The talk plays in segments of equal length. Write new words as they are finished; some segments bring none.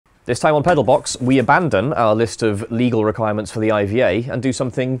This time on PedalBox, we abandon our list of legal requirements for the IVA and do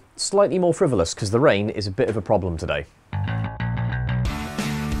something slightly more frivolous, because the rain is a bit of a problem today.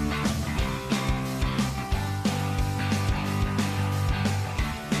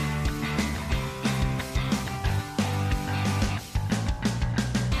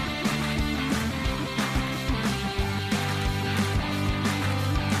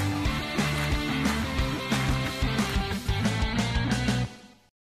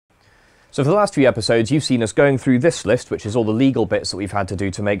 So for the last few episodes, you've seen us going through this list, which is all the legal bits that we've had to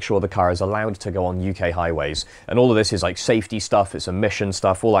do to make sure the car is allowed to go on UK highways. And all of this is like safety stuff, it's emission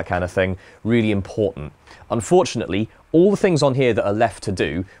stuff, all that kind of thing, really important. Unfortunately, all the things on here that are left to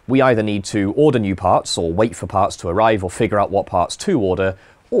do, we either need to order new parts or wait for parts to arrive or figure out what parts to order,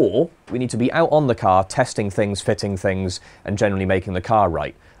 or we need to be out on the car testing things, fitting things, and generally making the car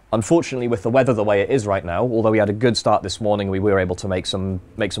right. Unfortunately, with the weather the way it is right now, although we had a good start this morning, we were able to make some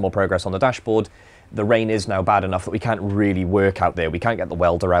more progress on the dashboard, the rain is now bad enough that we can't really work out there. We can't get the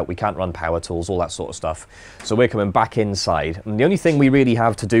welder out, we can't run power tools, all that sort of stuff. So we're coming back inside. And the only thing we really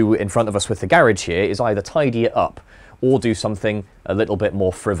have to do in front of us with the garage here is either tidy it up or do something a little bit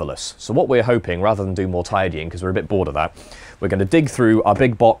more frivolous. So what we're hoping, rather than do more tidying, because we're a bit bored of that, we're going to dig through our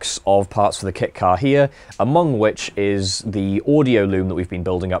big box of parts for the kit car here, among which is the audio loom that we've been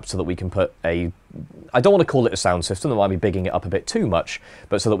building up so that we can put a, I don't want to call it a sound system, that might be bigging it up a bit too much,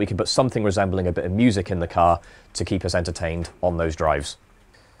 but so that we can put something resembling a bit of music in the car to keep us entertained on those drives.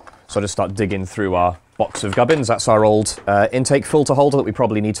 So I'll just start digging through our box of gubbins. That's our old intake filter holder that we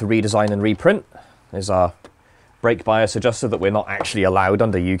probably need to redesign and reprint. There's our brake bias adjuster that we're not actually allowed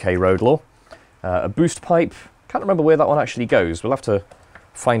under UK road law. A boost pipe. Can't remember where that one actually goes. We'll have to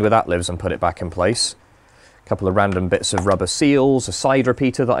find where that lives and put it back in place. A couple of random bits of rubber seals, a side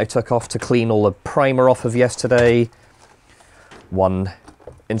repeater that I took off to clean all the primer off of yesterday, one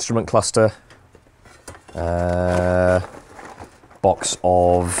instrument cluster, box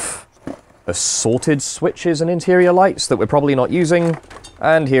of assorted switches and interior lights that we're probably not using,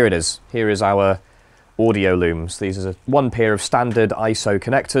 and here it is. Here is our audio looms. These are one pair of standard ISO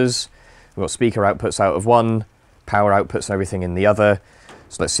connectors. We've got speaker outputs out of one, power outputs and everything in the other.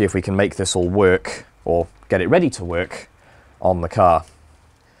 So let's see if we can make this all work, or get it ready to work on the car.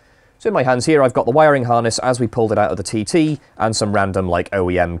 So in my hands here I've got the wiring harness as we pulled it out of the TT, and some random like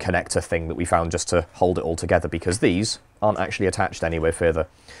OEM connector thing that we found just to hold it all together, because these aren't actually attached anywhere further.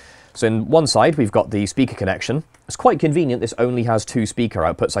 So in one side we've got the speaker connection. It's quite convenient, this only has two speaker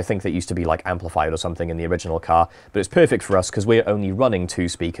outputs. I think that used to be like amplified or something in the original car, but it's perfect for us because we're only running two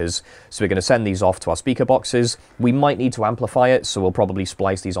speakers. So we're going to send these off to our speaker boxes. We might need to amplify it, so we'll probably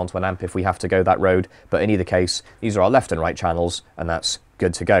splice these onto an amp if we have to go that road, but in either case these are our left and right channels, and that's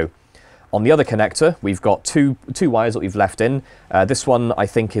good to go. On the other connector, we've got two wires that we've left in. This one I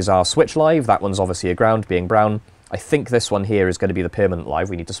think is our switch live. That one's obviously a ground, being brown. I think this one here is going to be the permanent live.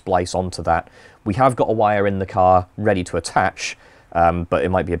 We need to splice onto that. We have got a wire in the car ready to attach, but it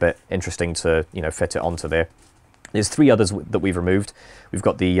might be a bit interesting to, you know, fit it onto there. There's three others that we've removed. We've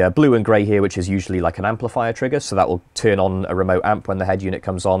got the blue and grey here, which is usually like an amplifier trigger, so that will turn on a remote amp when the head unit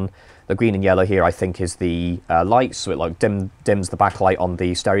comes on. The green and yellow here I think is the lights, so it like dims the backlight on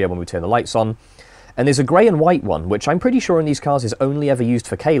the stereo when we turn the lights on. And there's a grey and white one, which I'm pretty sure in these cars is only ever used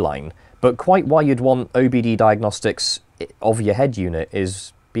for K-line, but quite why you'd want OBD diagnostics of your head unit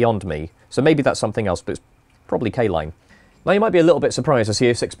is beyond me. So maybe that's something else, but it's probably K-line. Now you might be a little bit surprised to see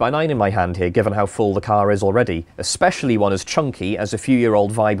a 6x9 in my hand here, given how full the car is already, especially one as chunky as a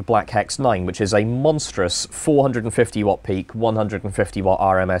few-year-old Vibe Black Hex 9, which is a monstrous 450 watt peak, 150 watt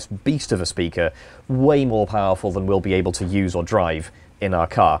RMS beast of a speaker, way more powerful than we'll be able to use or drive in our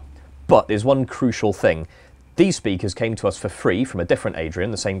car. But there's one crucial thing. These speakers came to us for free from a different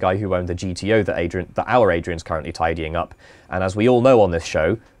Adrian, the same guy who owned the GTO that our Adrian's currently tidying up. And as we all know on this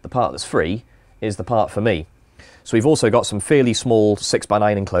show, the part that's free is the part for me. So we've also got some fairly small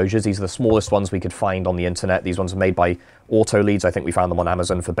 6x9 enclosures. These are the smallest ones we could find on the internet. These ones are made by Auto Leads. I think we found them on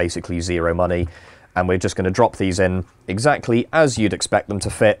Amazon for basically zero money. And we're just going to drop these in exactly as you'd expect them to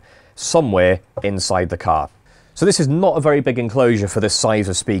fit, somewhere inside the car. So this is not a very big enclosure for this size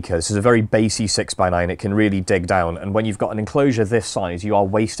of speaker. This is a very bassy 6x9. It can really dig down, and when you've got an enclosure this size, you are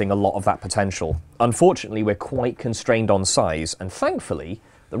wasting a lot of that potential. Unfortunately, we're quite constrained on size, and thankfully,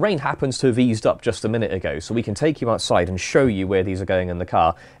 the rain happens to have eased up just a minute ago, so we can take you outside and show you where these are going in the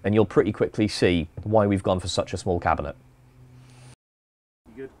car, and you'll pretty quickly see why we've gone for such a small cabinet.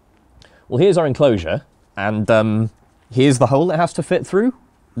 You good? Well, here's our enclosure, and here's the hole it has to fit through.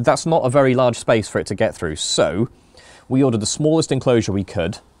 That's not a very large space for it to get through, so we ordered the smallest enclosure we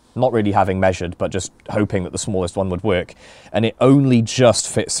could, not really having measured, but just hoping that the smallest one would work. And it only just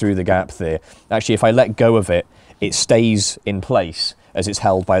fits through the gap there. Actually, if I let go of it, it stays in place as it's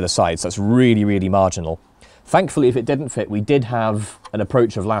held by the sides. That's really, really marginal. Thankfully, if it didn't fit, we did have an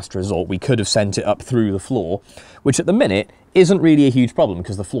approach of last resort. We could have sent it up through the floor, which at the minute isn't really a huge problem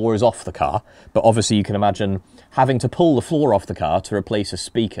because the floor is off the car. But obviously you can imagine having to pull the floor off the car to replace a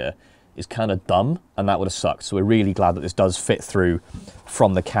speaker is kind of dumb, and that would have sucked. So we're really glad that this does fit through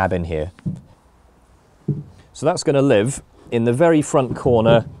from the cabin here. So that's going to live in the very front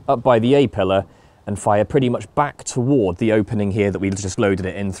corner up by the A-pillar and fire pretty much back toward the opening here that we just loaded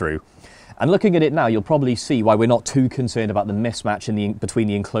it in through. And looking at it now, you'll probably see why we're not too concerned about the mismatch between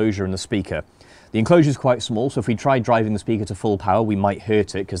the enclosure and the speaker. The enclosure is quite small, so if we tried driving the speaker to full power, we might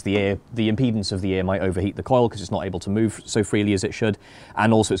hurt it because the impedance of the air might overheat the coil because it's not able to move so freely as it should,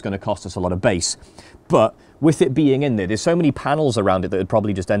 and also it's going to cost us a lot of bass. But with it being in there, there's so many panels around it that would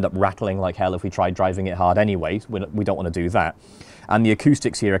probably just end up rattling like hell if we tried driving it hard anyway. We don't want to do that. And the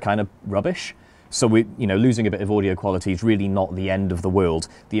acoustics here are kind of rubbish. So losing a bit of audio quality is really not the end of the world.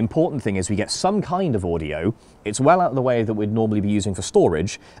 The important thing is we get some kind of audio. It's well out of the way that we'd normally be using for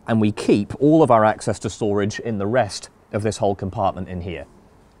storage, and we keep all of our access to storage in the rest of this whole compartment in here.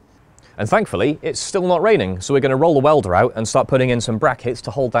 And thankfully, it's still not raining, so we're going to roll the welder out and start putting in some brackets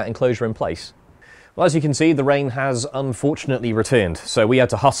to hold that enclosure in place. Well, as you can see, the rain has unfortunately returned, so we had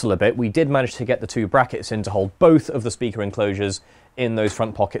to hustle a bit. We did manage to get the two brackets in to hold both of the speaker enclosures in those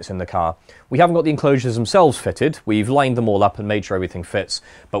front pockets in the car. We haven't got the enclosures themselves fitted. We've lined them all up and made sure everything fits,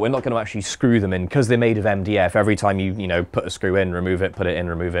 but we're not going to actually screw them in because they're made of MDF. Every time you put a screw in, remove it, put it in,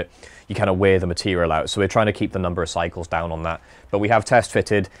 remove it, you kind of wear the material out. So we're trying to keep the number of cycles down on that. But we have test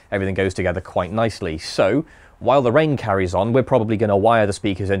fitted, everything goes together quite nicely. So while the rain carries on, we're probably going to wire the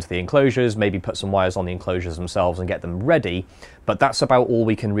speakers into the enclosures, maybe put some wires on the enclosures themselves and get them ready, but that's about all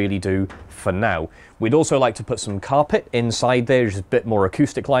we can really do for now. We'd also like to put some carpet inside there, just a bit more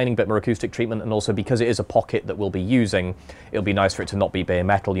acoustic lining, a bit more acoustic treatment, and also because it is a pocket that we'll be using, it'll be nice for it to not be bare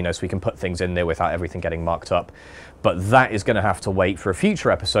metal, so we can put things in there without everything getting marked up. But that is going to have to wait for a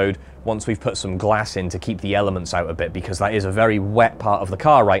future episode once we've put some glass in to keep the elements out a bit, because that is a very wet part of the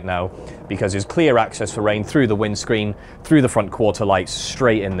car right now, because there's clear access for rain through the windscreen, through the front quarter lights,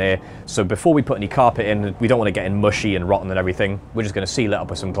 straight in there. So before we put any carpet in, we don't want to get in mushy and rotten and everything. We're just going to seal it up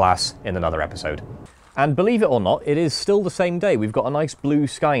with some glass in another episode. And believe it or not, it is still the same day. We've got a nice blue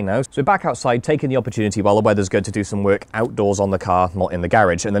sky now. So back outside, taking the opportunity while the weather's good to do some work outdoors on the car, not in the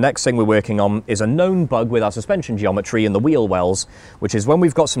garage. And the next thing we're working on is a known bug with our suspension geometry and the wheel wells, which is when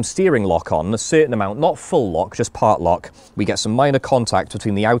we've got some steering lock on, a certain amount, not full lock, just part lock, we get some minor contact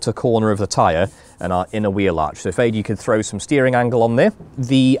between the outer corner of the tyre and our inner wheel arch. So if you could throw some steering angle on there.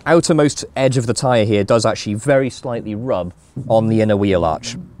 The outermost edge of the tyre here does actually very slightly rub on the inner wheel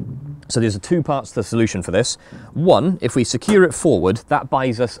arch. So there's two parts to the solution for this. One, if we secure it forward, that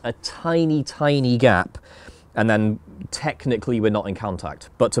buys us a tiny, tiny gap, and then technically we're not in contact.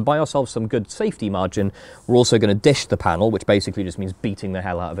 But to buy ourselves some good safety margin, we're also going to dish the panel, which basically just means beating the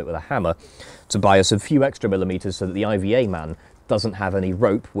hell out of it with a hammer, to buy us a few extra millimeters so that the IVA man doesn't have any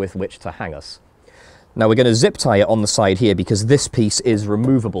rope with which to hang us. Now we're going to zip tie it on the side here because this piece is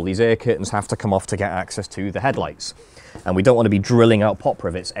removable. These air curtains have to come off to get access to the headlights. And we don't want to be drilling out pop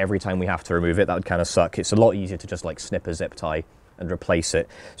rivets every time we have to remove it. That would kind of suck. It's a lot easier to just like snip a zip tie and replace it.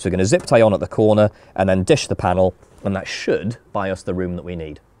 So we're going to zip tie on at the corner and then dish the panel, and that should buy us the room that we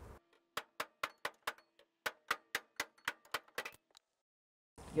need.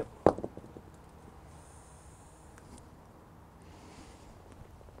 Yep.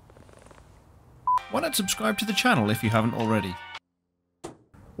 Why not subscribe to the channel if you haven't already?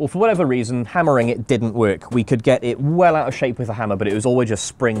 Well, for whatever reason, hammering it didn't work. We could get it well out of shape with a hammer, but it was always just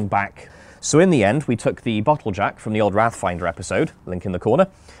spring back. So in the end, we took the bottle jack from the old Rathfinder episode, link in the corner,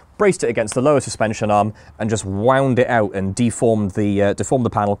 braced it against the lower suspension arm, and just wound it out and deformed the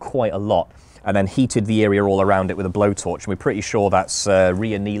panel quite a lot, and then heated the area all around it with a blowtorch. And we're pretty sure that's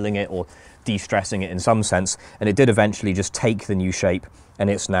re-annealing it or de-stressing it in some sense, and it did eventually just take the new shape, and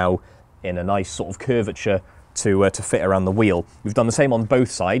it's now in a nice sort of curvature to fit around the wheel. We've done the same on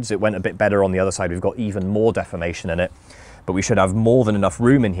both sides. It went a bit better on the other side. We've got even more deformation in it, but we should have more than enough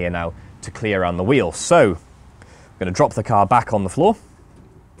room in here now to clear around the wheel. So I'm going to drop the car back on the floor.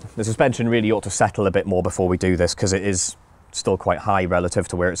 The suspension really ought to settle a bit more before we do this because it is still quite high relative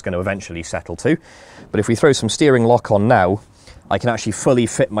to where it's going to eventually settle to. But if we throw some steering lock on now, I can actually fully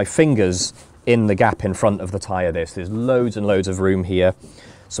fit my fingers in the gap in front of the tyre. There's loads and loads of room here,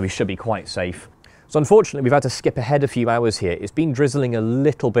 so we should be quite safe. So unfortunately, we've had to skip ahead a few hours here. It's been drizzling a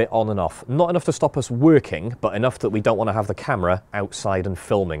little bit on and off. Not enough to stop us working, but enough that we don't want to have the camera outside and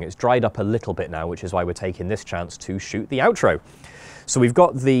filming. It's dried up a little bit now, which is why we're taking this chance to shoot the outro. So we've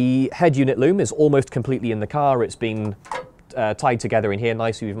got the head unit loom is almost completely in the car. It's been tied together in here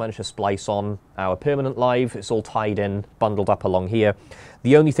nicely. We've managed to splice on our permanent live. It's all tied in, bundled up along here.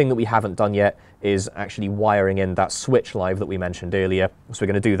 The only thing that we haven't done yet is actually wiring in that switch live that we mentioned earlier. So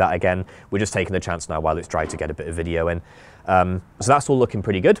we're going to do that again. We're just taking the chance now while it's dry to get a bit of video in. So that's all looking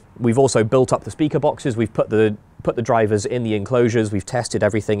pretty good. We've also built up the speaker boxes. We've put the drivers in the enclosures. We've tested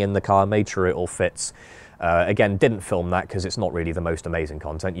everything in the car, made sure it all fits. Again, didn't film that because it's not really the most amazing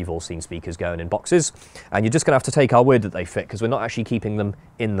content. You've all seen speakers going in boxes, and you're just going to have to take our word that they fit because we're not actually keeping them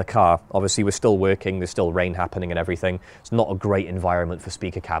in the car. Obviously, we're still working, there's still rain happening and everything. It's not a great environment for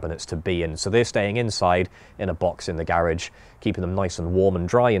speaker cabinets to be in, so they're staying inside in a box in the garage, keeping them nice and warm and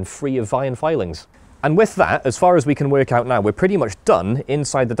dry and free of iron filings. And with that, as far as we can work out now, we're pretty much done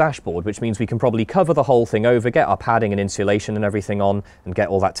inside the dashboard, which means we can probably cover the whole thing over, get our padding and insulation and everything on, and get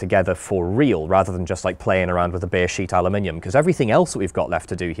all that together for real, rather than just like playing around with a bare sheet aluminium, because everything else that we've got left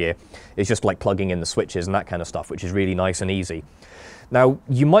to do here is just like plugging in the switches and that kind of stuff, which is really nice and easy. Now,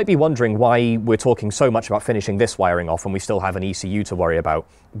 you might be wondering why we're talking so much about finishing this wiring off when we still have an ECU to worry about.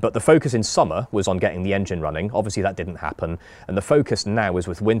 But the focus in summer was on getting the engine running. Obviously, that didn't happen. And the focus now is,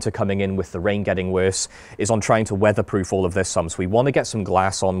 with winter coming in, with the rain getting worse, is on trying to weatherproof all of this some. So we want to get some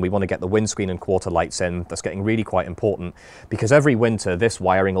glass on. We want to get the windscreen and quarter lights in. That's getting really quite important because every winter, this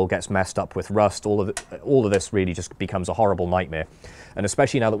wiring all gets messed up with rust. All of this really just becomes a horrible nightmare. And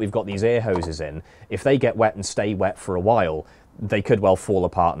especially now that we've got these air hoses in, if they get wet and stay wet for a while, they could well fall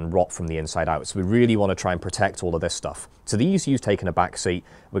apart and rot from the inside out. So we really want to try and protect all of this stuff. So the ECU's taken a back seat.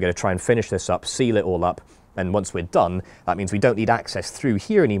 We're going to try and finish this up, seal it all up. And once we're done, that means we don't need access through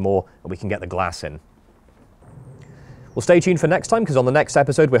here anymore and we can get the glass in. Well, stay tuned for next time, because on the next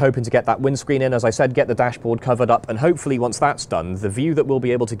episode, we're hoping to get that windscreen in, as I said, get the dashboard covered up, and hopefully once that's done, the view that we'll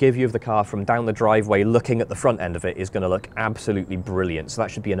be able to give you of the car from down the driveway looking at the front end of it is going to look absolutely brilliant. So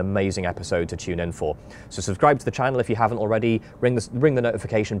that should be an amazing episode to tune in for. So subscribe to the channel if you haven't already, ring the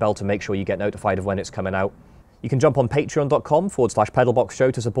notification bell to make sure you get notified of when it's coming out. You can jump on patreon.com/PedalBox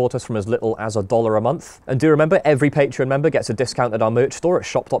show to support us from as little as $1 a month. And do remember, every Patreon member gets a discount at our merch store at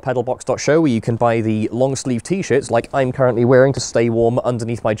shop.pedalbox.show, where you can buy the long sleeve t-shirts like I'm currently wearing to stay warm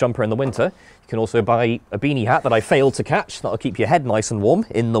underneath my jumper in the winter. You can also buy a beanie hat that I failed to catch. That'll keep your head nice and warm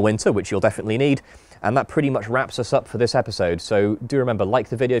in the winter, which you'll definitely need. And that pretty much wraps us up for this episode. So do remember, like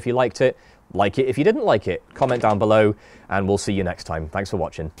the video if you liked it, like it if you didn't like it, comment down below, and we'll see you next time. Thanks for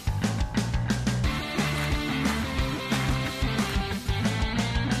watching.